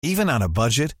Even on a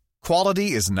budget,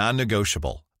 quality is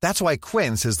non-negotiable. That's why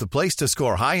Quince is the place to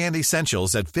score high-end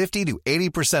essentials at 50 to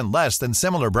 80% less than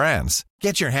similar brands.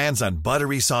 Get your hands on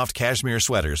buttery soft cashmere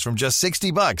sweaters from just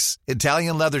 $60,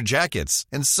 Italian leather jackets,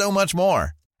 and so much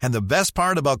more. And the best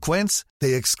part about Quince,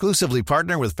 they exclusively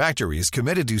partner with factories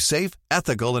committed to safe,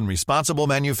 ethical, and responsible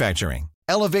manufacturing.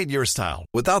 Elevate your style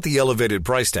without the elevated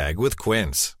price tag with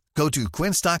Quince. Go to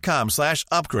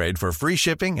quince.com/upgrade for free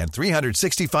shipping and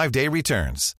 365-day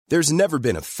returns. There's never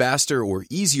been a faster or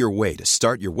easier way to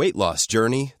start your weight loss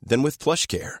journey than with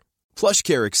PlushCare.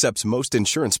 PlushCare accepts most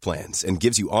insurance plans and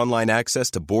gives you online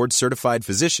access to board-certified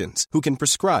physicians who can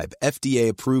prescribe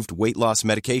FDA-approved weight loss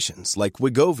medications like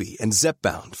Wegovy and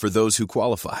Zepbound for those who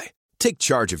qualify. Take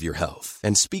charge of your health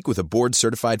and speak with a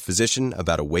board-certified physician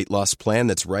about a weight loss plan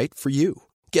that's right for you.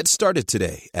 Get started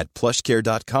today at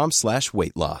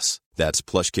plushcare.com/weight loss. That's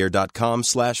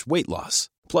plushcare.com/weight loss.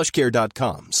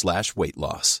 plushcare.com/weight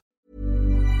loss.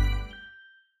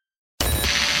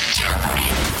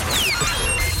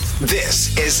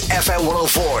 This is FM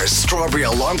 104's Strawberry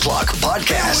Alarm Clock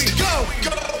Podcast. Here we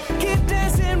go. Keep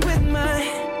dancing with my...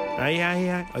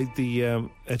 The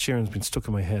Ed Sheeran's been stuck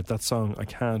in my head. That song, I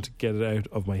can't get it out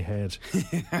of my head.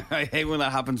 I hate when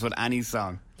that happens with any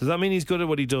song. Does that mean he's good at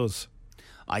what he does?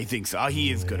 I think so.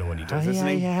 He is good at what he does, isn't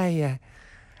he? Yeah,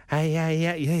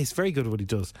 he's very good at what he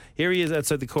does. Here he is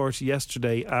outside the court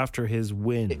yesterday after his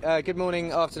win. Good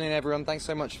morning, afternoon, everyone. Thanks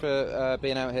so much for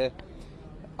being out here.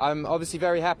 I'm obviously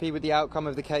very happy with the outcome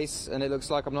of the case, and it looks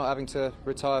like I'm not having to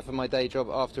retire from my day job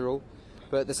after all.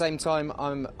 But at the same time,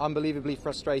 I'm unbelievably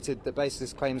frustrated that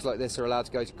baseless claims like this are allowed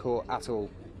to go to court at all.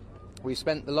 We've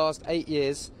spent the last 8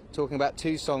 years talking about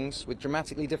 2 songs with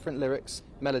dramatically different lyrics,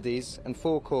 melodies, and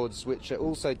 4 chords, which are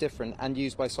also different and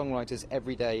used by songwriters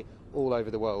every day all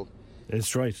over the world.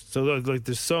 It's right. So like,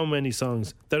 there's so many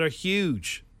songs that are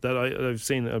huge that I've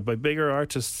seen by bigger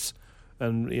artists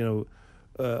and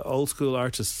old school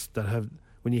artists that have.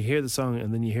 When you hear the song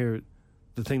and then you hear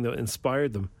the thing that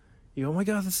inspired them, you go, "Oh my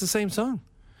God, that's the same song."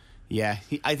 Yeah,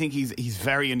 I think he's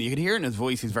very. You can hear it in his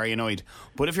voice. He's very annoyed.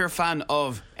 But if you're a fan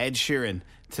of Ed Sheeran,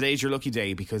 today's your lucky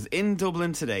day, because in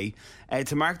Dublin today,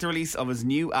 to mark the release of his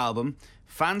new album,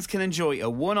 fans can enjoy a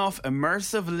one-off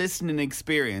immersive listening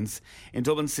experience in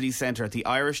Dublin City Centre at the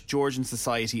Irish Georgian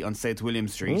Society on South William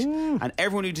Street. And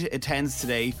everyone who attends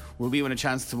today will be given a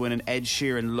chance to win an Ed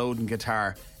Sheeran Loading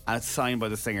guitar, and it's signed by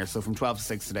the singer. So from 12 to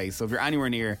 6 today. So if you're anywhere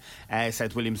near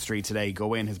South William Street today,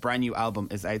 go in. His brand new album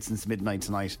is out since midnight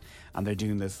tonight, and they're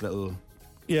doing this little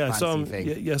I saw him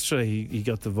thing. yesterday. He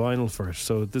got the vinyl for it.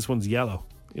 So this one's yellow.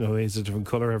 It's a different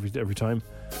colour every time.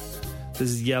 This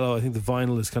is yellow. I think the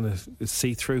vinyl is kind of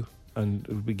see-through, and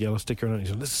a big yellow sticker on it. He's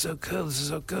like, this is so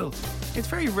cool. It's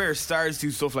very rare stars do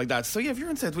stuff like that. So yeah, if you're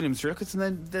in South William Street, look, it's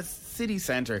in the city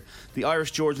centre, the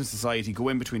Irish Georgian Society. Go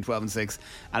in between 12 and 6,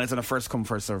 and it's on a first come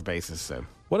first served basis. So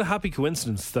what a happy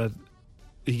coincidence that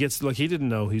he gets. He didn't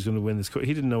know he's going to win this.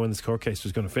 He didn't know when this court case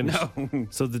was going to finish. No.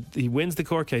 So he wins the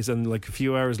court case, and like a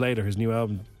few hours later, his new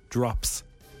album drops.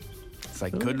 It's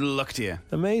like, good luck to you.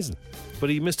 Amazing.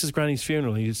 But he missed his granny's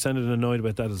funeral. He sounded annoyed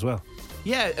about that as well.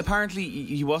 Yeah, apparently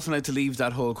he wasn't allowed to leave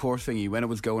that whole court thingy when it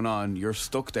was going on. You're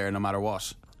stuck there no matter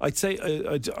what. I'd say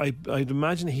I'd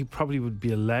imagine he probably would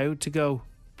be allowed to go,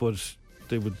 but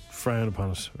they would frown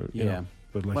upon it. Yeah.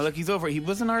 But he's over. He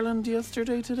was in Ireland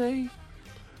today.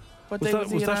 What day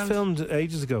was that filmed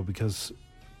ages ago? Because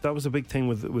that was a big thing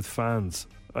with fans.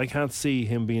 I can't see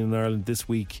him being in Ireland this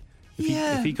week.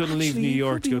 If he couldn't leave New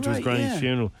York to go to his granny's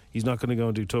funeral, he's not going to go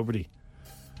and do Tubridy.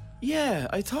 Yeah,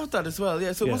 I thought that as well.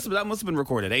 Yeah, so that must have been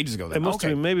recorded ages ago then. It must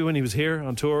have been, maybe when he was here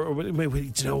on tour, or maybe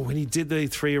when he did the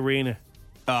 3 Arena.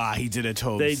 He did a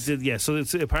Tubs. They did, yeah. So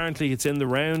apparently it's in the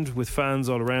round with fans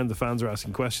all around. The fans are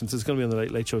asking questions. It's going to be on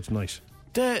the Late Show tonight.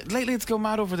 Lately it's gone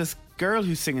mad over this girl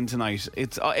who's singing tonight.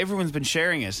 It's everyone's been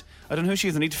sharing it. I don't know who she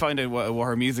is. I need to find out what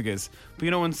her music is.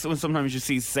 But when sometimes you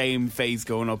see same face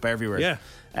going up everywhere. Yeah.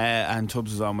 And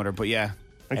Tubbs is on with her. But yeah.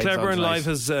 And Claire Byrne Live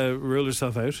has ruled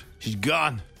herself out. She's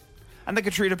gone. And then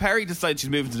Katrina Perry decides she's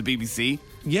moving to the BBC.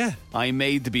 Yeah. I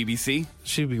made the BBC.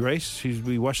 She'd be great. She'd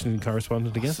be Washington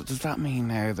correspondent again. So does that mean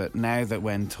now that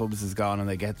when Tubbs is gone and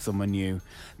they get someone new,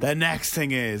 the next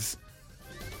thing is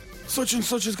such and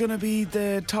such is going to be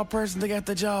the top person to get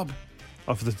the job?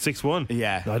 Off the 6-1?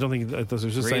 Yeah. No, I don't think, I was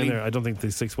just saying there, I don't think the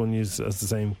 6-1 is as the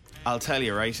same. I'll tell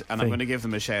you, right? And I'm going to give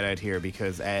them a shout out here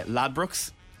because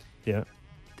Ladbrokes. Yeah.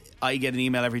 I get an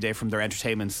email every day from their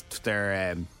entertainment,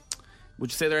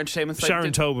 would you say their entertainment site?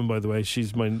 Sharon Tobin, by the way,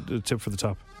 she's my tip for the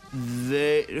top.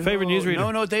 Favourite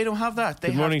newsreader? No, they don't have that. They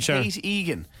Good morning, have Sharon. Kate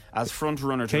Egan as front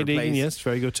runner to Kate replace. Egan, yes,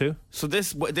 very good too. So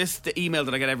this the email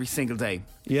that I get every single day.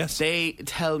 Yes. They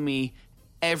tell me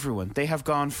everyone. They have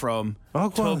gone from Oh,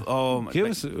 go on. my Give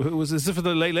God, us. Is this for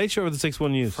the Late Late Show or the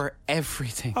 6-1 News? for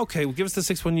everything. Okay, well, give us the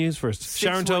 6-1 News first.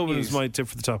 Sharon 6-1 Tobin News. is my tip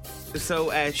for the top.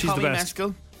 So She's the Tommy best.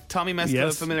 Meskel. Tommy Meskel,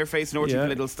 Yes. familiar face in RT Yeah.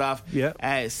 political staff. Yeah.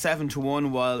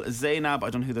 7-1, while Zainab, I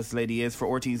don't know who this lady is, for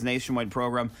RT's nationwide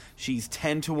programme, she's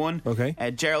 10-1. Okay.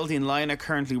 Geraldine Lina,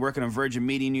 currently working on Virgin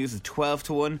Media News, is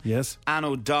 12-1. Yes. Anne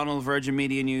O'Donnell, Virgin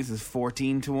Media News, is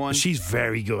 14-1. She's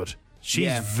very good. She's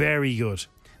Yeah. very good.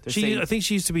 They're saying- I think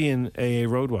she used to be in AA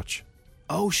Roadwatch.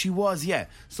 Oh, she was, yeah.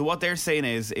 So what they're saying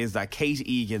is that Kate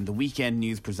Egan, the weekend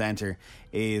news presenter,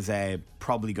 is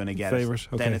probably going to get Favourite,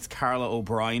 it. Then okay. it's Carla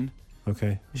O'Brien.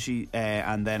 Okay. She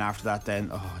and then after that,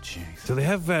 oh jeez. Do they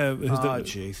have? Who's Oh the,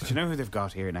 jeez. Do you know who they've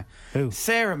got here now? Who?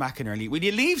 Sarah McInerney. Will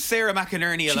you leave Sarah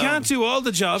McInerney she alone? can't do all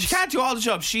the jobs. She can't do all the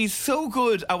jobs. She's so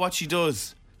good at what she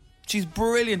does. She's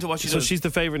brilliant at what she So does. she's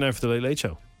the favourite now for the Late Late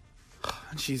Show.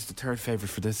 And she's the third favourite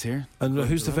for this here. And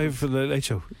who's the favourite for the Late Late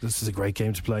Show? This is a great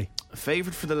game to play.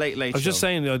 Favourite for the Late Late I was Show. just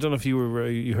saying. I don't know if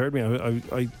you heard me.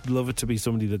 I love it to be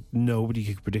somebody that nobody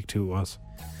could predict who it was.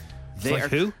 They like are,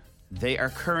 who? They are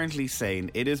currently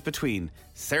saying it is between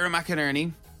Sarah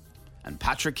McInerney and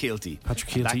Patrick Keelty.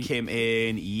 Patrick And Keelty. that came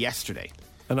in yesterday.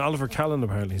 And Oliver Callan,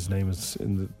 apparently his name is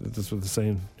that's what they're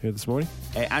saying here this morning.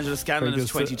 Angela Scanlon Very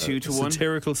is good 22-1.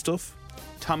 Satirical stuff.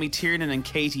 Tommy Tiernan and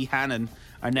Katie Hannon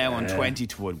are now on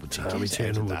 20-1. Would you Tommy get Tiernan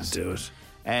into wouldn't that? do it.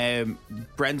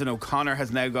 Brendan O'Connor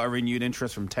has now got a renewed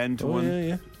interest from 10-1. Oh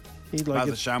yeah. He'd like Raza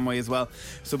it. Shamway as well.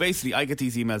 So basically, I get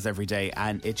these emails every day,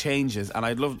 and it changes. And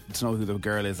I'd love to know who the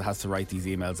girl is that has to write these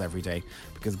emails every day,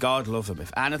 because God love them.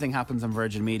 If anything happens on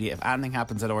Virgin Media, if anything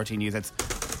happens at RT News, it's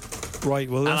Right.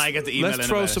 Well, And I get the email let's in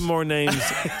throw about some it. more names.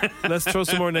 Let's throw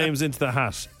some more names into the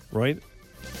hat. Right.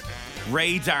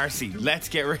 Ray Darcy. Let's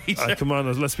get Ray Darcy. Come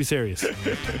on, let's be serious.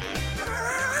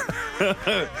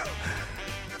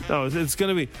 No, it's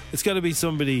gonna be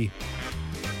somebody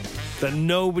that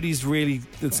nobody's really.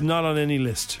 It's not on any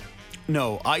list.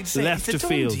 No, I'd say Left it's a of done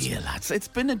field. deal, lads. It's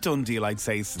been a done deal, I'd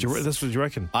say. Since, That's what you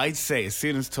reckon. I'd say as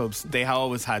soon as Tubbs, they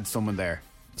always had someone there.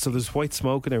 So there's white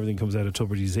smoke and everything comes out of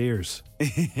Tuberty's ears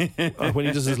when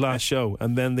he does his last show,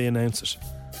 and then they announce it.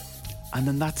 And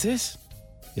then that's it.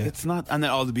 Yeah. It's not, and then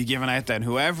all to be given out then.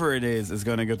 Whoever it is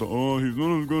going to get the, he's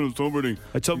not as good as Tuberty.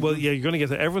 Well, yeah, you're going to get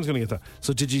that. Everyone's going to get that.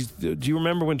 So do you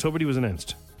remember when Tuberty was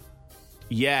announced?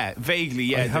 Yeah, vaguely,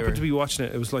 yeah. I happened to be watching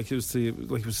it. It was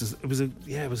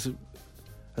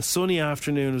a sunny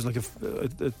afternoon. It was like a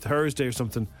Thursday or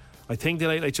something. I think the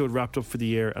Late Late Show had wrapped up for the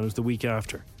year, and it was the week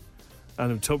after.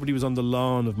 And Tuberty was on the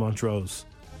lawn of Montrose,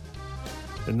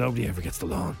 and nobody ever gets the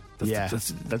lawn.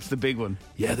 That's the big one.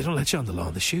 Yeah, they don't let you on the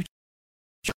lawn. They shoot.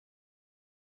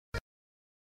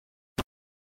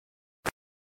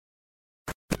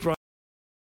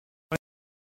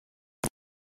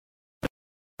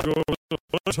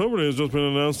 Tuberty has just been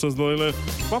announced as the Late Late.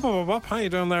 Wop. How you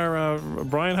doing there,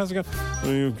 Brian? How's it going?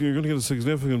 You're going to get a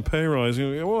significant pay rise.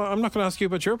 Well, I'm not going to ask you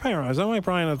about your pay rise, am I,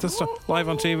 Brian? At this live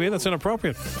on TV, that's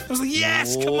inappropriate. I was like,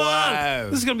 yes, come Wow. on,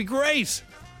 this is going to be great.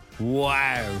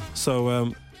 Wow.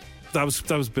 So that was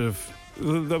a bit of.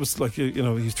 That was like,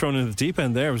 he's thrown in the deep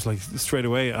end there. It was like straight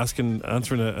away answering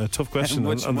a tough question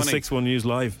on the money? 6-1 News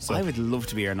Live. So. I would love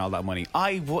to be earning all that money.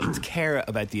 I wouldn't care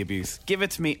about the abuse. Give it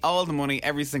to me, all the money,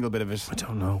 every single bit of it. I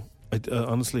don't know.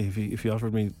 Honestly, if you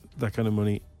offered me that kind of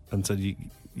money and said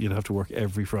you'd have to work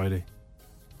every Friday,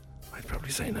 I'd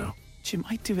probably say no. Jim,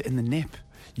 I'd do it in the nip.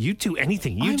 You do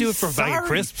anything. You I'm do it for a bag of sorry.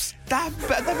 crisps. That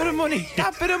bit of money.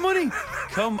 That bit of money.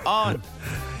 Come on.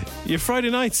 Your Friday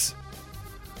nights.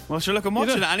 Well, sure, look, I'm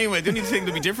watching it anyway. The only thing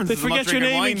that'll be different They is I'm not forget your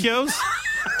drinking name, wine. Kios.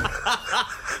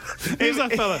 Who's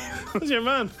that fella? Who's your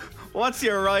man? What's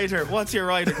your rider?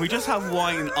 We just have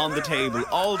wine on the table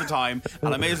all the time,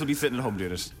 and I may as well be sitting at home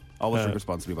doing it. Always drink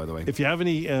responsibly, by the way. If you have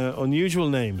any unusual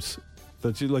names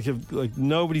that you like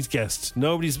nobody's guessed,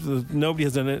 nobody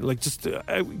has done it, like just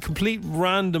complete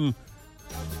random.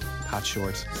 Pat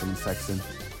Short, someone texting.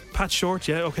 Pat Short,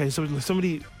 yeah, okay. So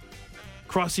somebody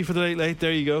Crossy for the Late Late.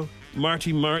 There you go.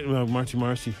 Marty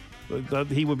Marcy.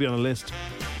 He would be on a list.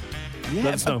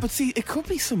 Yeah, but see, it could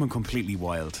be someone completely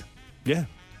wild. Yeah,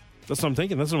 that's what I'm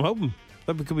thinking. That's what I'm hoping.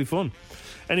 That could be fun.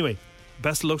 Anyway,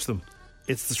 best of luck to them.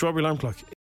 It's the Strawberry Alarm Clock.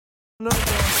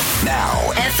 Now,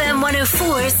 FM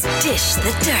 104's Dish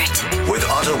the Dirt. with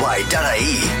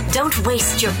Autobuy.ie. Don't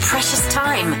waste your precious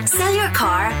time. Sell your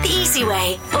car the easy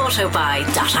way.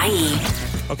 Autobuy.ie.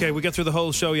 Okay, we got through the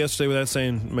whole show yesterday without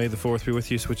saying May the 4th be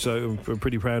with you, which I'm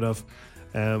pretty proud of.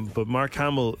 But Mark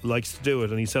Hamill likes to do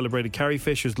it, and he celebrated Carrie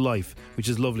Fisher's life, which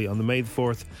is lovely, on the May the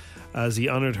 4th as he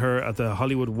honoured her at the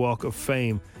Hollywood Walk of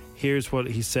Fame. Here's what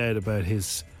he said about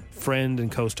his friend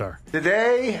and co-star.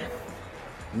 Today,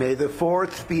 May the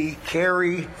 4th be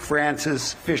Carrie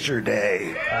Francis Fisher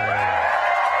Day.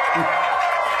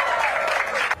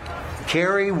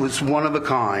 Carrie was one of a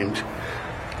kind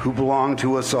who belonged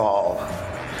to us all,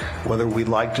 whether we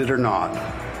liked it or not.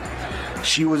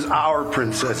 She was our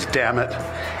princess, damn it,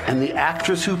 and the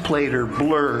actress who played her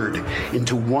blurred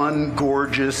into one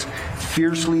gorgeous,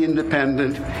 fiercely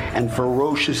independent, and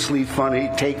ferociously funny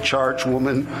take-charge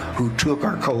woman who took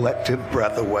our collective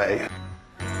breath away.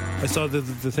 I saw the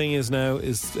thing is now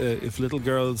is if little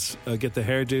girls get the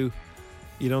hairdo,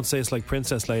 you don't say it's like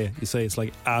Princess Leia, you say it's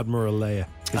like Admiral Leia,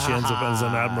 because she ends up as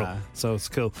an admiral, so it's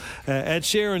cool. Ed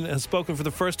Sheeran has spoken for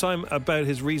the first time about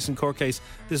his recent court case.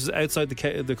 This is outside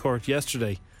the court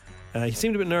yesterday. He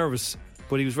seemed a bit nervous,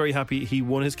 but he was very happy he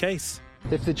won his case.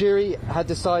 If the jury had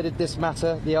decided this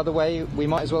matter the other way, we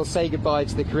might as well say goodbye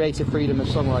to the creative freedom of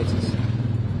songwriters.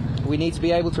 We need to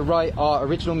be able to write our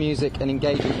original music and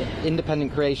engage in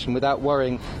independent creation without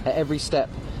worrying at every step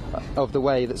of the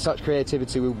way that such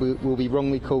creativity will be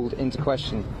wrongly called into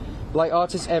question. Like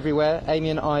artists everywhere, Amy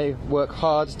and I work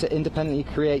hard to independently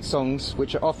create songs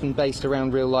which are often based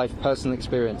around real-life personal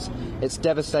experience. It's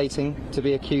devastating to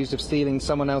be accused of stealing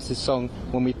someone else's song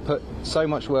when we put so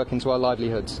much work into our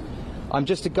livelihoods. I'm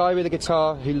just a guy with a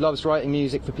guitar who loves writing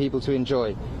music for people to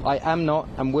enjoy. I am not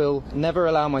and will never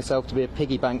allow myself to be a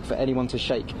piggy bank for anyone to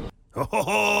shake.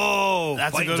 Oh,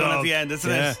 that's a good one at the end, isn't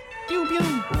it? Pew, pew.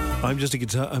 I'm just a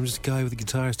guy with a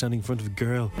guitar standing in front of a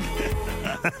girl.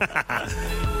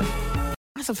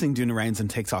 Massive thing doing arounds on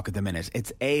TikTok at the minute.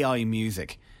 It's AI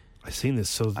music. I've seen this.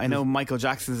 So I know Michael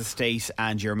Jackson's estate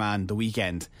and your man, The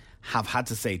Weeknd, have had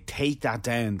to say, take that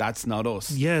down, that's not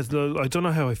us. Yeah, I don't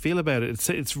know how I feel about it.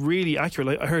 It's really accurate.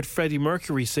 Like, I heard Freddie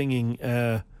Mercury singing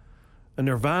a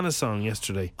Nirvana song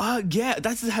yesterday. Yeah,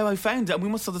 that's how I found it. We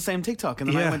must have the same TikTok, and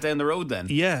then I went down the road then.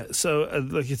 Yeah, so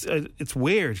it's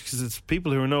weird because it's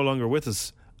people who are no longer with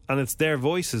us, and it's their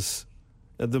voices.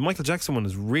 The Michael Jackson one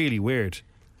is really weird.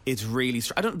 It's really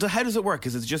how does it work?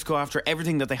 Is it just go after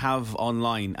everything that they have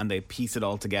online and they piece it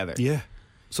all together? Yeah.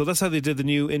 So that's how they did the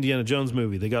new Indiana Jones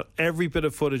movie. They got every bit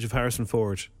of footage of Harrison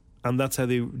Ford, and that's how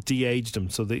they de-aged him.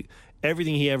 So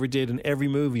everything he ever did in every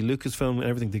movie, Lucasfilm and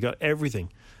everything, they got everything.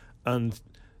 And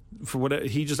for whatever,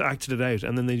 he just acted it out,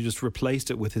 and then they just replaced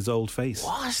it with his old face.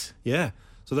 What? Yeah.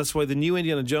 So that's why the new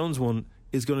Indiana Jones one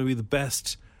is going to be the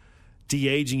best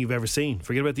de-aging you've ever seen.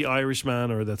 Forget about the Irishman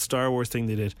or that Star Wars thing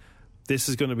they did. This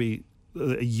is going to be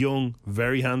a young,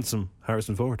 very handsome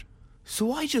Harrison Ford.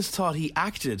 So I just thought he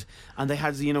acted, and they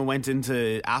had, went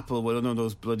into Apple,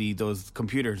 those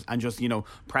computers, and just,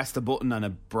 pressed the button and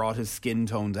it brought his skin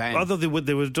tone down. Although they would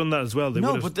have done that as well.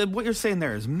 But what you're saying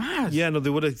there is mad. Yeah, no,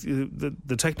 they would have.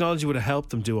 The technology would have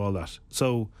helped them do all that.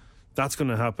 So that's going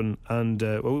to happen. And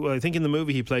I think in the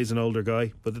movie he plays an older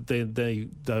guy, but the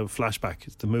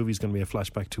flashback, the movie's going to be a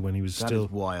flashback to when he was still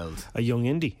wild, a young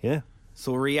indie. Yeah.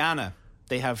 So Rihanna,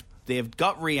 they have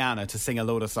got Rihanna to sing a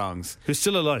load of songs. Who's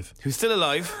still alive,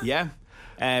 yeah.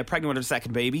 Pregnant with her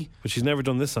second baby. But she's never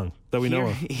done this song that we know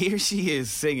of. Here she is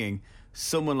singing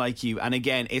Someone Like You. And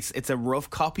again, it's a rough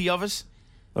copy of it.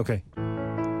 Okay.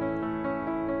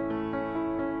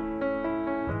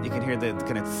 You can hear the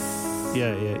kind of...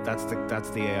 Yeah. That's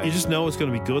the you just know it's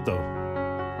going to be good, though.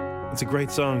 It's a great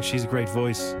song. She's a great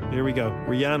voice. Here we go.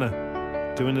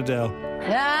 Rihanna doing Adele.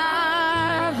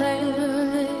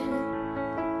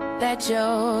 That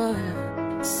you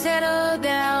settle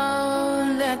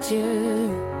down, that you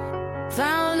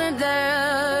found a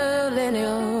girl in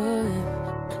your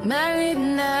married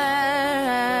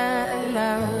now.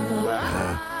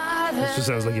 This just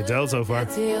sounds like Adele so far.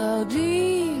 Your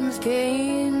dreams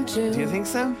came true. Do you think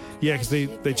so? Yeah, because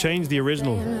they changed the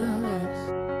original.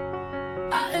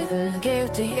 I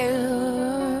gave to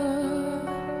you.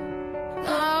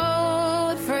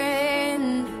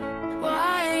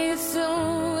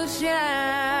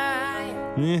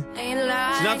 Yeah. Do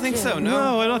you not think so?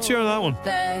 No, I'm not sure on that one.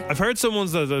 I've heard some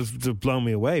ones that have blown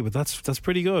me away, but that's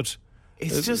pretty good.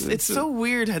 It's so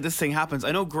weird how this thing happens.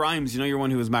 I know Grimes, you're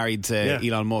one who was married to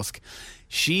Elon Musk.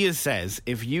 She says,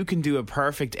 if you can do a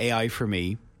perfect AI for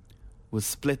me, we'll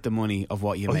split the money of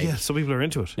what you make. Yeah, some people are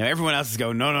into it. Now everyone else is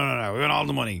going, no, we want all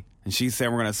the money. And she's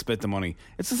saying we're going to split the money.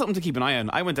 It's just something to keep an eye on.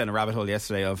 I went down a rabbit hole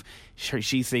yesterday of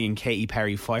she's singing Katy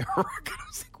Perry Firework. I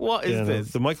was like, what is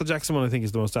this? The Michael Jackson one I think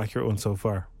is the most accurate one so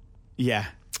far. Yeah.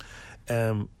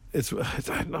 I'm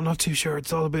not too sure.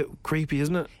 It's all a bit creepy,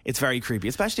 isn't it? It's very creepy,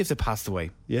 especially if they passed away.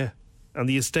 Yeah. And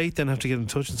the estate then have to get in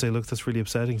touch and say, look, that's really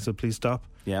upsetting, so please stop.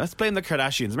 Yeah, let's blame the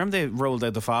Kardashians. Remember they rolled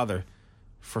out the father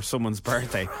for someone's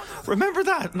birthday? Remember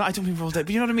that? No, I don't mean rolled out,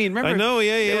 but you know what I mean? Remember? I know,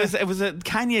 yeah. It was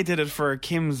Kanye did it for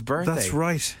Kim's birthday. That's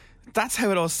right. That's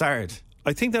how it all started.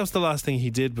 I think that was the last thing he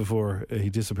did before he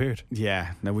disappeared.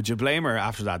 Yeah. Now, would you blame her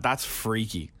after that? That's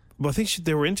freaky. Well, I think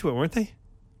they were into it, weren't they?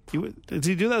 Did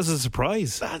he do that as a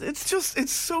surprise?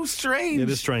 It's so strange. It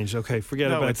is strange. Okay, forget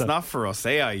about that. No, it's not for us.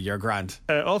 You're grand.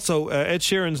 Also, Ed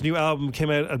Sheeran's new album came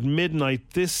out at midnight.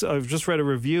 I've just read a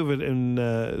review of it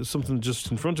in something just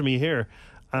in front of me here,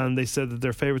 and they said that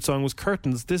their favourite song was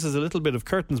Curtains. This is a little bit of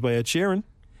Curtains by Ed Sheeran.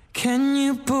 Can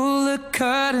you pull the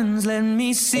curtains, let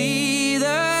me see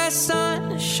the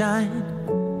sunshine?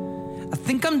 I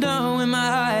think I'm done with my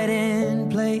hiding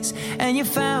place, and you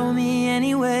found me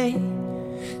anyway.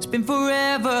 It's been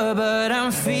forever, but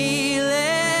I'm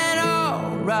feeling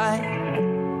alright.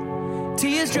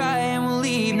 Tears dry and we'll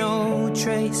leave no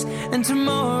trace, and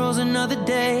tomorrow's another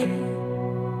day.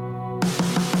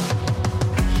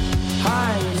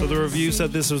 So the review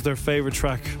said this was their favourite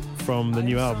track from the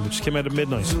new album, which came out at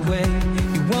midnight. It's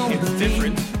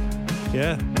different.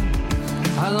 Yeah.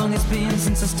 How long it's been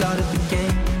since I started the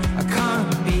game? I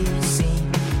can't be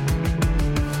seen,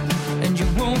 and you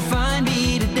won't find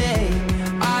me today.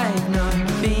 I've not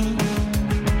been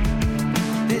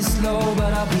this low,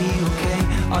 but I'll be okay.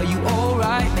 Are you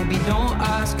alright? Maybe don't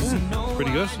ask.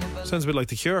 Pretty good. Sounds a bit like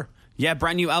The Cure. Yeah,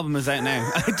 brand new album is out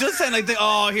now. It does sound like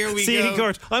here we See, go.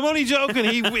 Kurt, I'm only joking.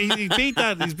 He beat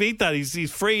that. He's beat that.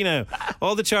 He's free now.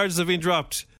 All the charges have been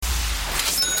dropped.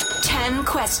 10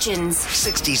 questions.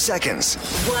 60 seconds.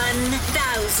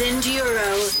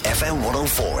 €1,000. FM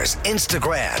 104's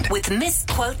Instagram. With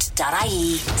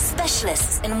misquote.ie.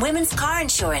 Specialists in women's car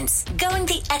insurance. Going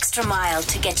the extra mile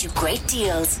to get you great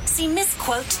deals. See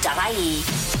misquote.ie.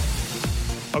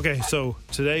 Okay, so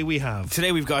today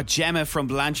we've got Gemma from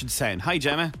Blanchardstown. Hi,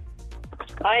 Gemma.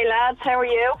 Hi, lads. How are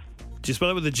you? Do you spell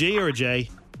it with a G or a J?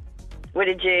 With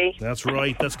a G. That's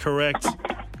right. That's correct. No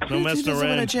Who messing does it with a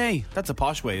around. J? That's a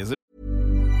posh way, is it?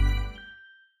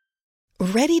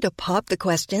 Ready to pop the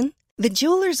question? The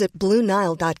jewelers at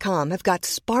BlueNile.com have got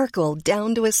sparkle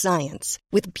down to a science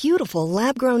with beautiful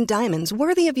lab-grown diamonds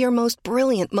worthy of your most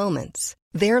brilliant moments.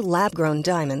 Their lab-grown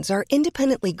diamonds are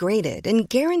independently graded and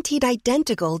guaranteed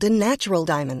identical to natural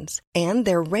diamonds, and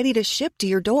they're ready to ship to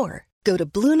your door. Go to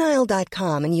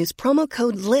BlueNile.com and use promo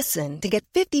code LISTEN to get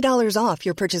 $50 off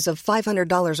your purchase of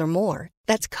 $500 or more.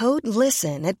 That's code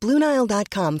LISTEN at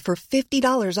BlueNile.com for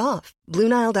 $50 off.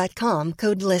 BlueNile.com,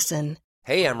 code LISTEN.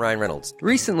 Hey, I'm Ryan Reynolds.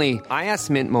 Recently, I asked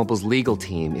Mint Mobile's legal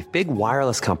team if big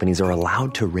wireless companies are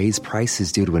allowed to raise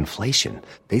prices due to inflation.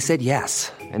 They said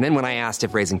yes. And then when I asked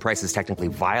if raising prices technically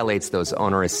violates those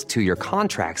onerous 2-year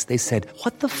contracts, they said,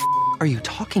 what the f*** are you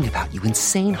talking about, you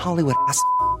insane Hollywood ass f-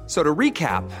 So to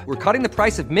recap, we're cutting the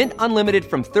price of Mint Unlimited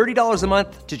from $30 a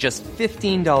month to just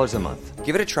 $15 a month.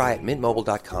 Give it a try at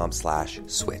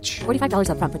mintmobile.com/switch. $45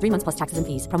 up front for 3 months plus taxes and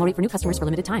fees. Promo rate for new customers for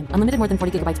limited time. Unlimited more than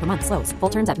 40 gigabytes per month. Slows full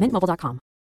terms at mintmobile.com.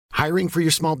 Hiring for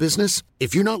your small business?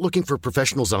 If you're not looking for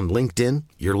professionals on LinkedIn,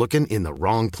 you're looking in the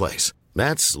wrong place.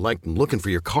 That's like looking for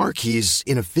your car keys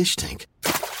in a fish tank.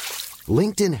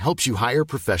 LinkedIn helps you hire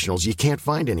professionals you can't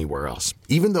find anywhere else,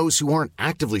 even those who aren't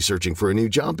actively searching for a new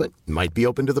job but might be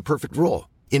open to the perfect role.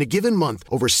 In a given month,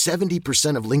 over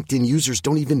 70% of LinkedIn users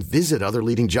don't even visit other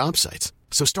leading job sites.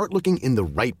 So start looking in the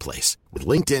right place. With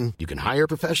LinkedIn, you can hire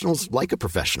professionals like a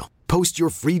professional. Post your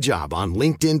free job on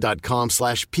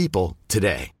linkedin.com/people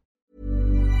today.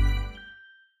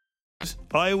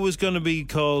 I think it was going to be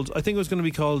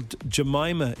called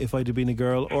Jemima if I'd have been a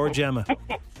girl, or Gemma.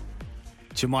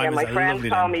 Jemima's my friends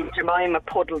call me Jemima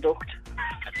Puddle Duct.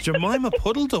 Jemima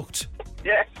Puddle Duct?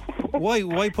 Yeah.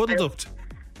 Why Puddle Duct?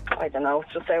 I don't know,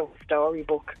 it's just a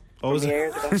storybook. Oh, is it?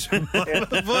 Years ago.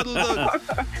 Jemima Puddle Duct.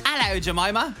 Hello,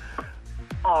 Jemima.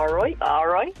 All right.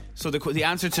 So the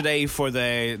answer today for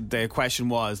the question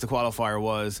was, the qualifier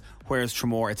was, where's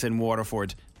Tramore? It's in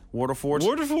Waterford. Waterford.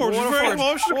 He's very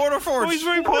posh. Waterford. Oh, he's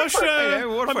very posh. Yeah,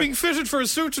 Waterford. I'm being fitted for a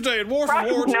suit today at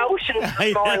Waterford. Notions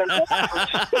this morning.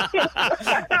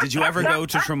 Did you ever go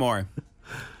to Tramore?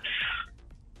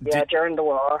 Yeah, during the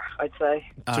war, I'd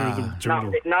say.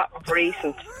 Not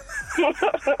recent.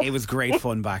 It was great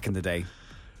fun back in the day.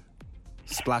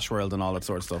 Splash World and all that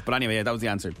sort of stuff. But anyway, yeah, that was the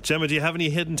answer. Gemma, do you have any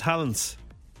hidden talents?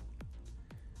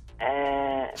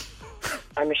 I'm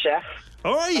a chef.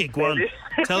 All right, go on.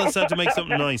 Tell us how to make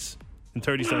something nice in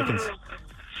 30 seconds.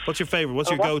 What's your favourite?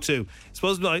 What's your go-to?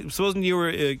 Supposing you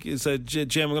were said,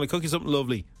 Jem, I'm going to cook you something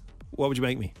lovely. What would you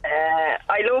make me? I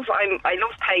love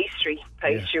pastry.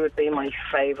 Pastry would be my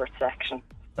favourite section.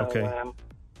 So, okay.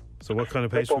 So what kind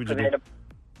of pastry would you do?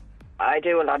 I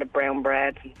do a lot of brown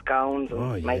breads and scones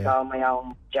and make all my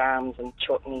own jams and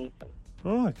chutneys.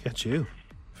 Oh, I get you.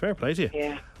 Fair play to you.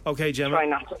 Yeah. Okay, Gemma. Try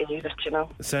not to eat it, you know.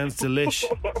 Sounds delish.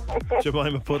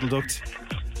 Jemima Puddle Duct.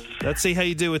 Let's see how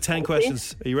you do with 10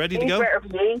 questions. Are you ready to go? Better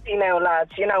be easy now,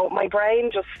 lads. You know, my brain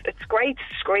it's great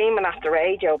screaming at the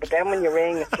radio, but then when you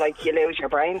ring, it's like you lose your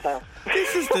brain cells.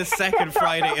 This is the second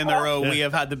Friday in a row we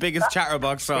have had the biggest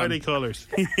chatterbox on. Friday colours.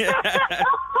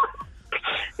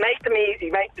 Make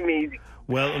them easy.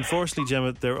 Well, unfortunately,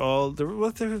 Gemma, they're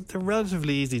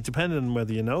relatively easy, depending on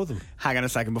whether you know them. Hang on a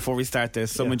second, before we start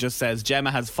this, someone just says Gemma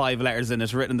has 5 letters in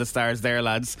it, written in the stars there,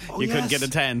 lads. You could get a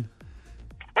 10.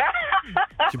 Do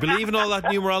you believe in all that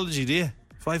numerology, do you?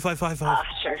 5, 5, 5, 5. Oh,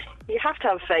 sure. You have to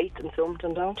have faith in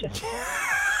something, don't you?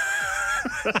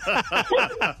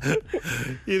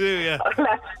 You do, yeah.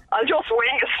 I'll just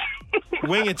wing it.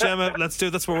 Wing it, Gemma. Let's do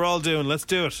it. That's what we're all doing. Let's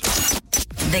do it.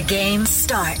 The game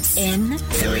starts in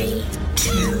 3,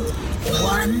 2,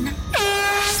 1.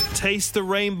 Taste the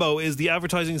Rainbow is the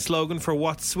advertising slogan for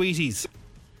what sweeties?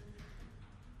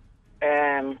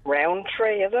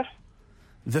 Roundtree, is it?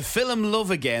 The film Love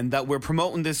Again that we're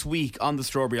promoting this week on the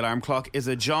Strawberry Alarm Clock is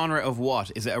a genre of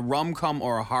what? Is it a rom-com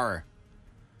or a horror?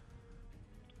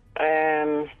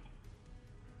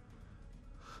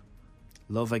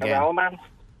 Love Again. A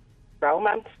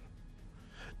romance.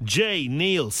 Jay,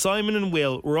 Neil, Simon and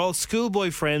Will were all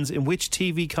schoolboy friends in which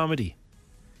TV comedy?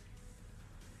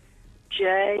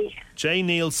 Jay,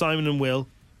 Neil, Simon and Will.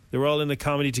 They were all in a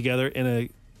comedy together in a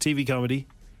TV comedy.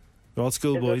 They're all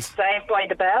schoolboys. Saved by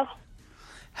the Bell.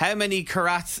 How many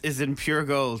carats is in pure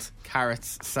gold?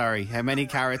 Carrots, sorry. How many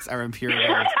carrots are in pure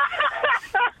gold?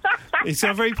 It's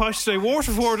not very posh today.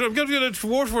 Waterford. I'm going to go to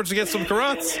Waterford to get some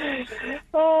carrots.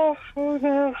 Oh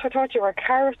no! I thought you were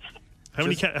carrots. How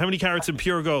many carats in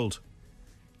pure gold?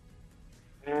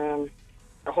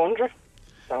 100.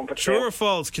 True or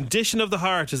false? Condition of the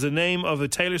Heart is the name of a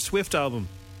Taylor Swift album.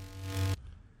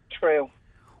 True.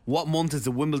 What month is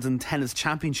the Wimbledon Tennis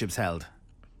Championships held?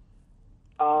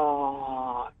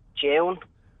 Oh, June.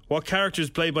 What character is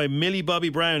played by Millie Bobby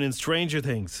Brown in Stranger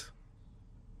Things?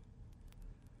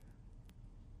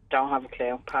 Don't have a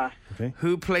clue. Pass. Okay.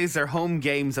 Who plays their home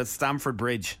games at Stamford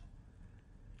Bridge?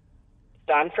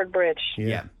 Stamford Bridge.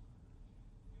 Yeah.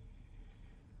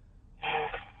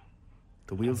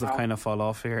 The wheels have kind of fall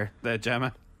off here,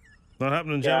 Gemma. Not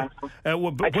happening, Gemma. I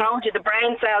told you the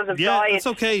brain cells have died. Yeah, it's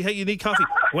okay. Hey, you need coffee.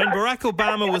 When Barack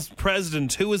Obama was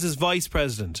president, who was his vice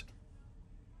president?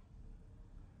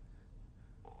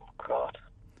 God.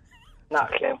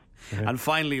 Not a clue. Okay. And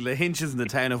finally, Lahinch is in the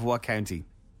town of what county?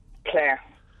 Clare.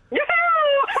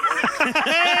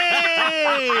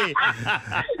 Hey!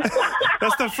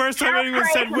 That's the first time anyone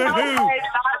said woohoo.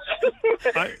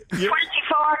 24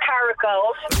 carat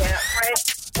gold. Yeah, right.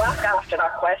 Back after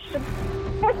that question.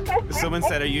 Someone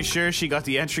said, are you sure she got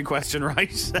the entry question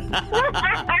right?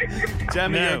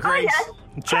 Gemma, you're great.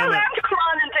 Gemma. Tell them to come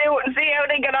on and do it and see how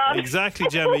they get on. Exactly,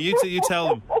 Gemma. You tell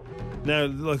them. Now,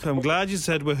 look, I'm glad you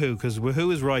said woohoo, because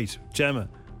woohoo is right. Gemma,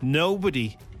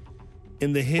 nobody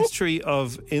in the history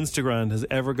of Instagram has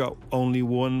ever got only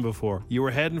one before. You were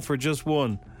heading for just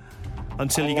one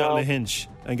until you got Lahinch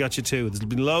and got you 2. There's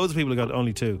been loads of people who got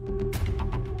only 2.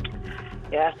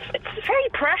 Yeah, it's very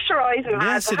pressurising.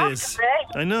 Yes, it is.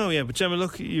 I know, yeah, but Gemma,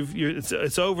 look,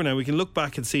 it's over now. We can look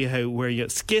back and see where you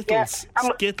get Skittles. Yeah,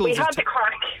 Skittles. We had the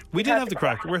crack. We did have the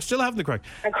crack. We're still having the crack.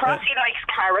 And Crossy likes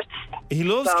carrots. He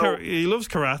loves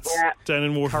carrots down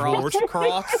in Waterford.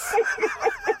 Carrots.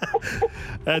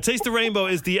 Taste the Rainbow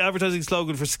is the advertising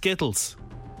slogan for Skittles.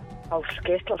 Oh,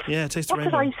 Skittles. Yeah, Taste the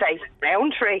Rainbow. What did I say?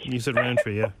 Roundtree. You said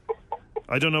Roundtree, yeah.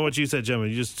 I don't know what you said, Gemma.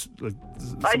 You just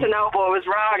I don't know, but it was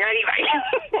wrong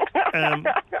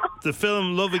anyway. The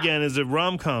film Love Again is a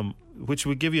rom-com, which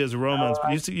would give you as a romance.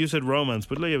 But you said romance,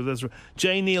 but yeah, that's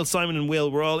Jay, Neil, Simon, and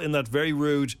Will were all in that very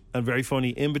rude and very funny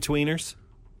In-Betweeners.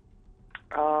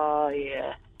 Oh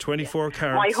yeah. 24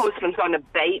 carats. My husband's going to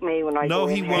bait me when I No,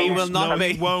 go he in won't. here. He will not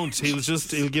He won't.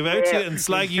 He'll give out to you and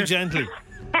slag you gently.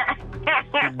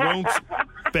 He won't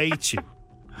bait you.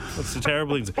 That's the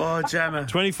terrible thing. Oh, Gemma.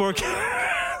 24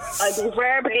 carats. I've been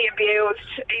verbally abused.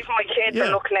 Even my kids are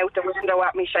looking out the window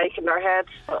at me, shaking their heads.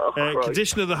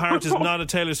 Condition of the Heart is not a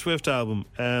Taylor Swift album.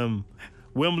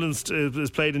 Wimbledon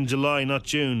is played in July, not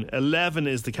June. 11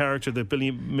 is the character that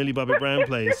Millie Bobby Brown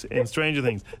plays in Stranger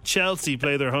Things. Chelsea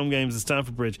play their home games at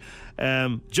Stamford Bridge.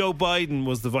 Joe Biden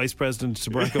was the vice president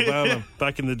to Barack Obama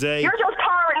back in the day. You're just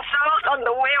pouring salt on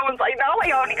the wounds. I know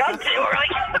I only got 2 right.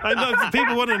 I know,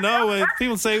 people want to know.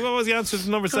 People say, what was the answer to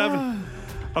number 7?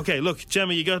 Okay, look,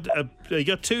 Gemma, you got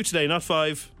 2 today, not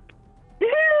 5.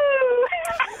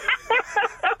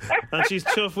 And she's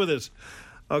chuffed with it.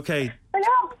 Okay. I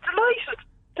am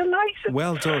delighted.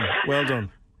 Well done.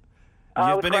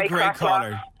 You've been a great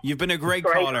caller. You've been a great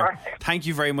caller. Thank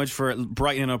you very much for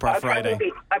brightening up our Friday.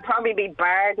 I'd probably be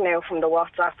barred now from the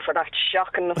WhatsApp for that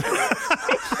shockingness.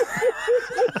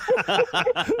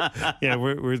 Yeah,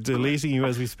 we're deleting you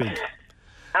as we speak.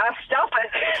 Stop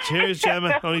it. Cheers,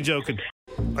 Gemma. Only joking.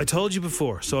 I told you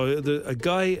before. So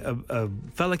a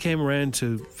fella came around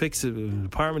to fix an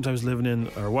apartment I was living in.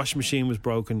 Our washing machine was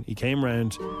broken. He came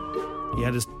around. He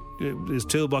had his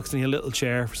toolbox and he had a little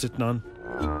chair for sitting on.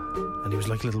 And he was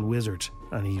like a little wizard.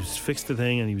 And he fixed the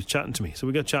thing and he was chatting to me. So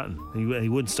we got chatting. And he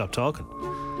wouldn't stop talking.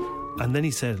 And then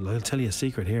he said, I'll tell you a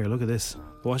secret here. Look at this.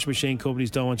 Washing machine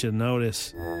companies don't want you to know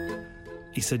this.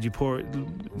 He said, you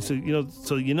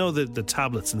know the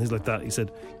tablets and things like that. He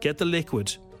said, get the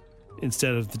liquid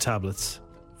instead of the tablets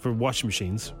for washing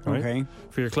machines, right? Okay.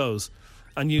 For your clothes,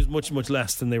 and use much, much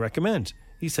less than they recommend.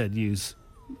 He said, use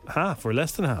half or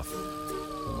less than half.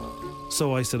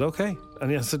 So I said, okay.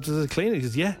 And I said, does it clean it? He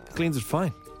says, yeah, it cleans it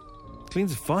fine.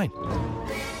 Cleans it fine.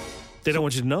 They don't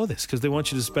want you to know this because they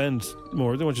want you to spend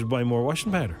more. They want you to buy more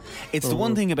washing powder. It's the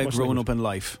one thing about growing up in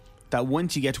life, that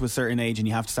once you get to a certain age and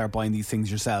you have to start buying these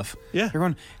things yourself, you're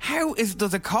going,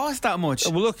 does it cost that much?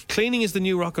 Well, look, cleaning is the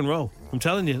new rock and roll. I'm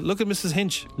telling you. Look at Mrs.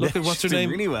 Hinch. Look at what's her name.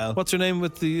 Really well. What's her name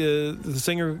with the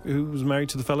singer who was married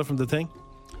to the fella from The Thing?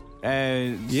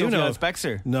 You know,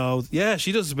 Spexer. No, yeah,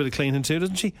 she does a bit of cleaning too,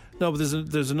 doesn't she? No, but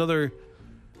there's another.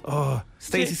 Oh,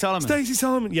 Stacey Solomon. Stacey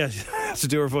Solomon. Yeah, she has to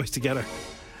do her voice together.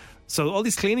 So all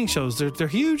these cleaning shows, they're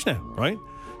huge now, right?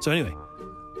 So anyway.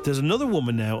 There's another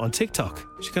woman now on TikTok.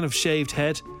 She kind of shaved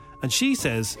head, and she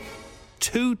says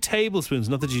 2 tablespoons.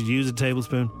 Not that you'd use a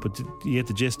tablespoon, but you get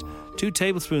the gist. 2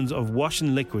 tablespoons of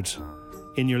washing liquid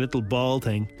in your little ball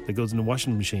thing that goes in the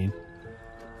washing machine.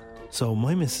 So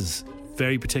my missus,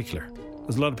 very particular,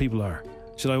 as a lot of people are.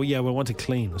 She's like, I want it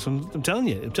clean. So I'm telling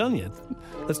you,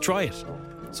 let's try it.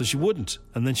 So she wouldn't,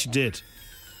 and then she did.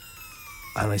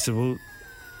 And I said, well,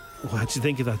 what do you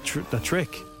think of that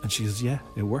trick? And she says, yeah,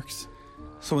 it works.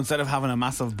 So instead of having a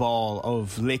massive ball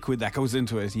of liquid that goes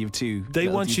into it, you have 2 they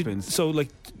want teaspoons. You, so like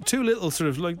 2 little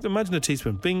sort of, like, imagine a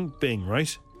teaspoon, bing, bing,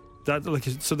 right? That, like,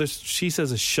 so she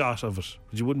says a shot of it,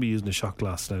 but you wouldn't be using a shot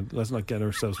glass now. Let's not get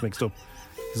ourselves mixed up.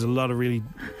 There's a lot of really,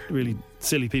 really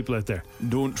silly people out there.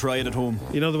 Don't try it at home.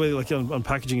 You know the way, like, on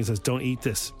packaging it says, don't eat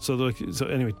this. So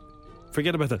anyway,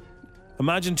 forget about that.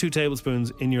 Imagine 2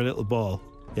 tablespoons in your little ball,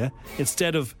 yeah?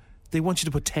 Instead of, they want you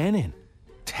to put 10 in.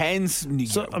 10.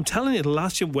 So I'm telling you, it'll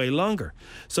last you way longer.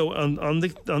 So on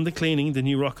the cleaning, the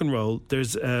new rock and roll,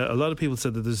 there's a lot of people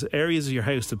said that there's areas of your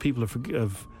house that people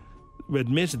have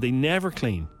admitted they never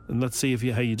clean. And let's see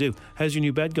how you do. How's your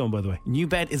new bed going, by the way? New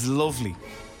bed is lovely.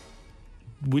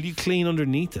 Will you clean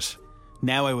underneath it?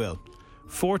 Now I will.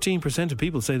 14% of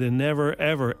people say they never,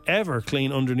 ever, ever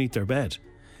clean underneath their bed.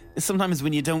 Sometimes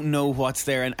when you don't know what's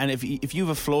there, and if you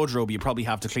have a floor robe, you probably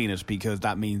have to clean it because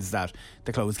that means that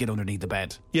the clothes get underneath the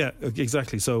bed. Yeah,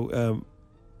 exactly. So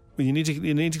you need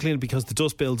to clean it because the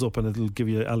dust builds up and it'll give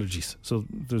you allergies. So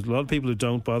there's a lot of people who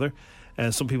don't bother.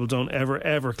 Some people don't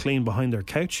ever clean behind their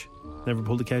couch. Never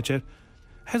pull the couch out.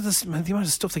 How's the amount of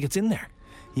stuff that gets in there?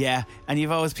 Yeah, and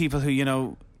you've always people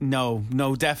who,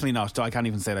 no, definitely not. I can't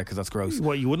even say that because that's gross.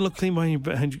 What, you wouldn't look clean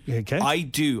behind your couch? I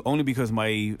do, only because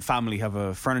my family have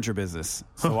a furniture business.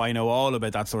 So I know all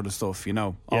about that sort of stuff,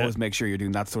 Always make sure you're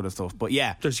doing that sort of stuff. But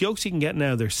yeah. There's yokes you can get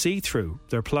now. They're see-through.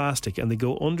 They're plastic and they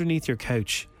go underneath your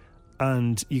couch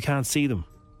and you can't see them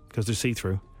because they're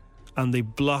see-through. And they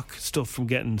block stuff from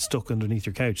getting stuck underneath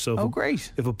your couch. So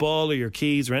great. If a ball or your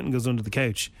keys or anything goes under the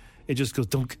couch, it just goes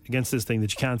dunk against this thing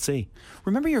that you can't see.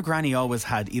 Remember your granny always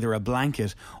had either a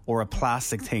blanket or a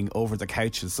plastic thing over the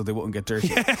couches so they wouldn't get dirty.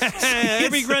 Yeah,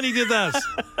 every granny did that.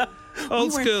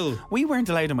 Old school. We weren't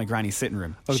allowed in my granny's sitting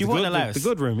room. She wasn't allowed. The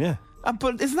good room, yeah.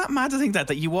 But isn't that mad to think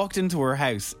that you walked into her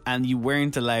house and you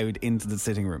weren't allowed into the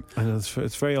sitting room? I know,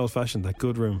 it's very old fashioned, that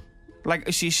good room.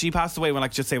 Like she passed away when,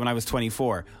 just say when I was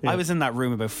 24. Yeah. I was in that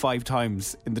room about 5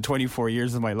 times in the 24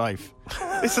 years of my life.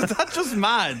 Isn't that just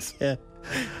mad? Yeah.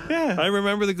 Yeah, I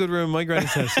remember the good room in my granny's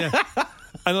house. Yeah,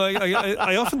 and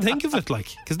I often think of it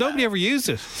because nobody ever used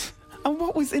it. And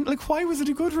what was in? Why was it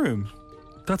a good room?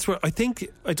 That's where I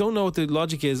don't know what the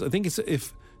logic is. I think it's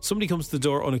if somebody comes to the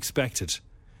door unexpected,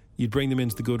 you'd bring them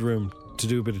into the good room to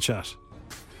do a bit of chat.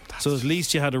 So at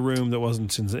least you had a room that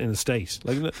wasn't in a state.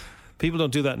 People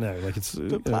don't do that now. It's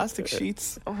the plastic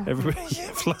sheets. Everybody,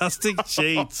 plastic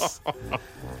sheets.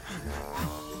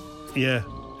 Yeah.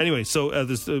 Anyway, so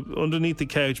there's underneath the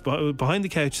couch, behind the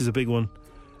couch is a big one.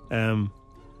 There's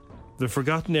The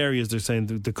forgotten areas, they're saying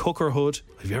the cooker hood.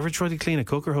 Have you ever tried to clean a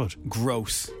cooker hood?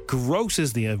 Gross. Gross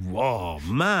is the... Oh,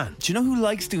 man. Do you know who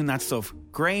likes doing that stuff?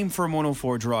 Graham from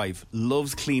 104 Drive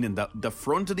loves cleaning the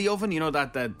front of the oven. You know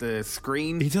that the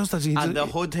screen. He does that. And the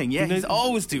hood thing. Yeah, he's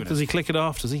always doing it. Does he click it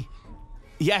off? Does he?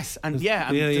 Yes, and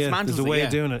dismantles There's a way of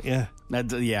doing it. Yeah.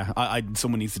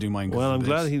 Someone needs to do mine. Well, I'm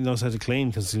glad he knows how to clean,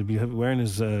 because he'll be wearing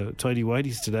his tidy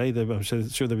whities today. I'm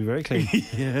sure they'll be very clean.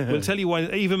 Yeah. We'll tell you why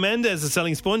Eva Mendes is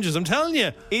selling sponges. I'm telling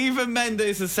you. Eva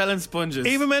Mendes is selling sponges.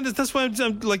 Eva Mendes, that's why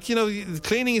I'm like,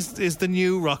 cleaning is the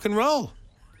new rock and roll.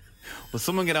 Will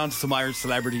someone get on to some Irish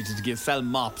celebrity to sell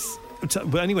mops?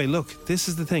 But anyway, look, this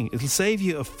is the thing. It'll save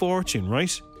you a fortune,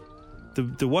 right?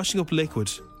 The washing up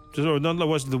liquid, or not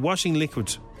the washing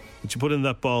liquid that you put in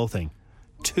that ball thing.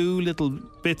 2 little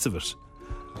bits of it,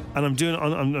 and I'm doing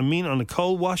on a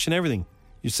cold wash and everything.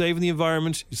 You're saving the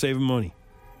environment, you're saving money,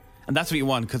 and that's what you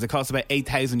want, because it costs about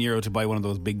 €8,000 to buy one of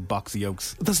those big box of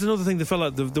yolks. That's another thing. The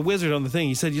fella, the wizard on the thing,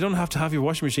 he said you don't have to have your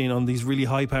washing machine on these really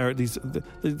high power.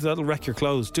 That'll wreck your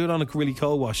clothes. Do it on a really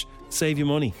cold wash, save you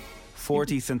money.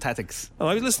 40 synthetics. And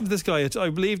I listened to this guy. I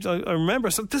remember.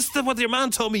 So this is what your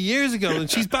man told me years ago, and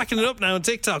she's backing it up now on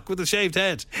TikTok with a shaved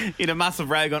head. He had a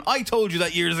massive rag on. I told you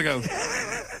that years ago.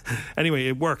 Anyway,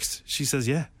 it works. She says,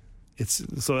 yeah. It's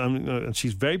so. And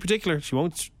she's very particular. She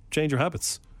won't change her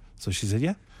habits. So she said,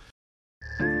 yeah.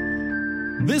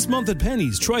 This month at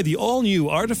Penny's, try the all-new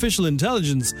artificial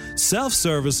intelligence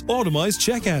self-service automised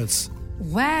checkouts.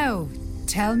 Wow,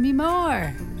 tell me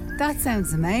more. That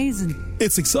sounds amazing.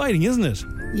 It's exciting, isn't it?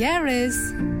 Yeah, it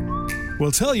is.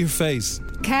 Well, tell your face.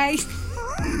 Okay.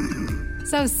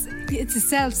 So it's a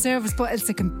self-service, but it's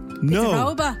a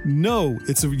robot? No,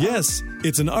 it's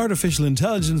an artificial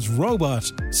intelligence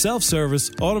robot.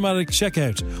 Self-service automatic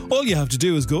checkout. All you have to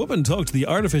do is go up and talk to the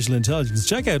artificial intelligence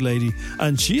checkout lady,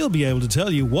 and she'll be able to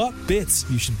tell you what bits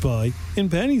you should buy in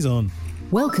Penny's on.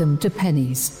 Welcome to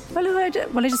Penny's. Well, I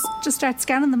just start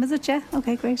scanning them, is it? Yeah.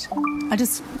 Okay, great. I'll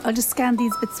just scan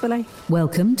these bits, will I?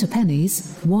 Welcome to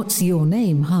Penny's. What's your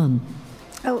name, hun?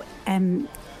 Oh,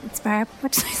 it's Barb.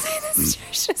 What did I say?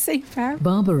 Should I say Barb?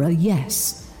 Barbara,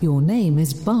 yes. Your name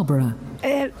is Barbara.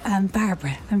 I'm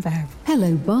Barbara.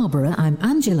 Hello, Barbara. I'm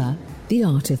Angela, the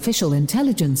artificial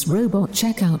intelligence robot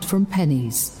checkout from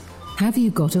Penny's. Have you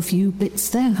got a few bits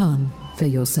there, hun, for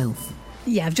yourself?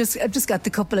 Yeah, I've just got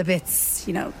the couple of bits,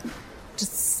 What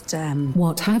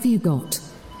have you got?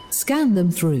 Scan them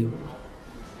through.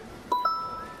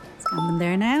 Scan them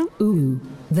there now. Ooh,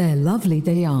 they're lovely,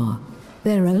 they are.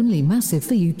 They're only massive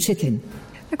for you, chicken.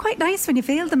 They're quite nice when you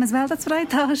feel them as well, that's what I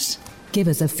thought. Give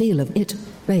us a feel of it,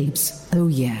 babes. Oh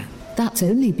yeah, that's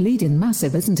only bleeding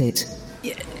massive, isn't it?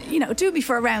 Do me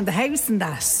for around the house and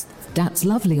that. That's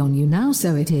lovely on you now,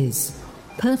 so it is.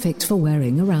 Perfect for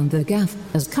wearing around the gaff,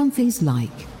 as comfy's like.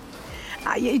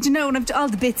 When I've all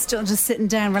the bits done, just sitting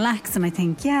down, relaxing, I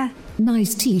think, yeah.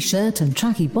 Nice t-shirt and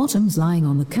tracky bottoms, lying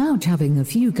on the couch having a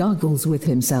few gargles with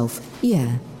himself.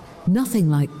 Yeah,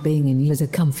 nothing like being in your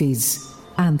comfies.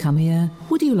 And come here,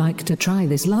 would you like to try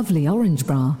this lovely orange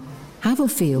bra? Have a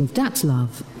feel, that's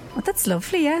love. Oh, that's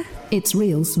lovely, yeah. It's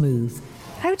real smooth.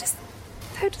 How does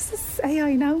this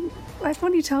AI know? I've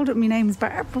only told it my name's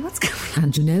Barbara. What's going on?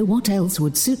 And you know what else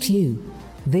would suit you?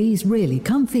 These really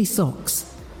comfy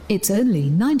socks. It's only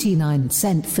 99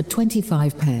 cents for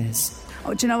 25 pairs.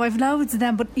 Oh, do you know, I've loads of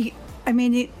them, but you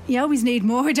always need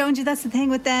more, don't you? That's the thing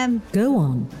with them. Go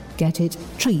on, get it,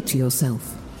 treat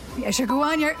yourself. Yeah, sure, go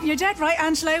on. You're dead right,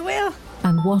 Angela, I will.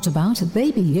 And what about a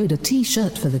Baby Yoda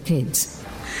t-shirt for the kids?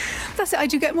 That's it, I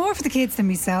do get more for the kids than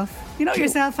myself. You know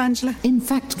yourself, Angela. In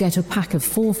fact, get a pack of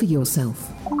 4 for yourself.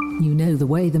 You know the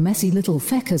way the messy little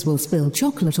feckers will spill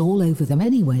chocolate all over them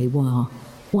anyway, wah.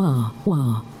 Wah,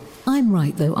 wah. I'm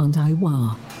right though, aren't I,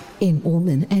 wah? In all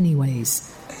in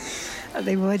anyways. Oh,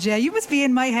 they would, yeah. You must be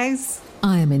in my house.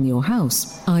 I am in your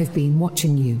house. I've been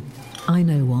watching you. I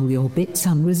know all your bits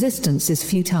and resistance is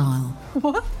futile.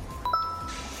 What?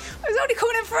 I was only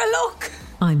coming in for a look.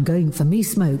 I'm going for me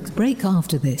smoke break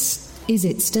after this. Is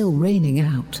it still raining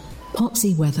out?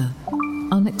 Potsy weather.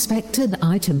 Unexpected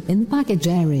item in the baggage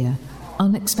area.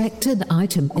 Unexpected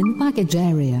item in the baggage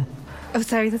area. Oh,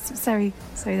 sorry,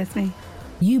 that's me.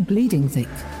 You bleeding thick.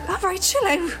 All right, chill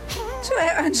out. Chill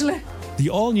out, Angela. The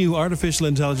all-new artificial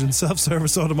intelligence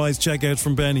self-service automised checkout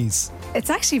from Penny's. It's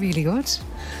actually really good.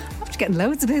 After getting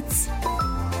loads of bits.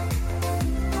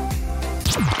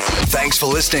 Thanks for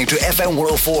listening to FM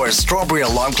 104's Strawberry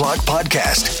Alarm Clock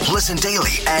podcast. Listen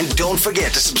daily and don't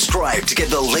forget to subscribe to get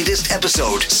the latest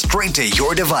episode straight to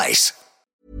your device.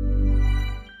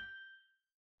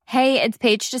 Hey, it's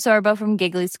Paige DeSorbo from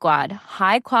Giggly Squad.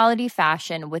 High quality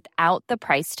fashion without the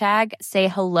price tag. Say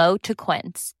hello to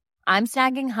Quince. I'm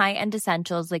snagging high-end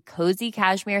essentials like cozy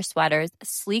cashmere sweaters,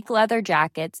 sleek leather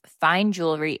jackets, fine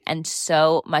jewelry, and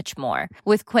so much more.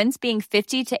 With Quince being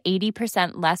 50 to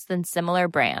 80% less than similar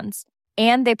brands.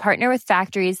 And they partner with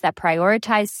factories that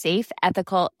prioritize safe,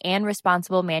 ethical, and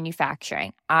responsible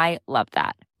manufacturing. I love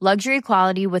that. Luxury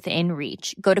quality within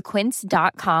reach. Go to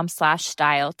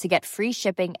quince.com/style to get free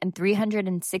shipping and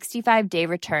 365-day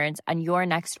returns on your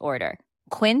next order.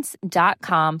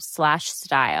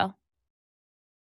 Quince.com/style.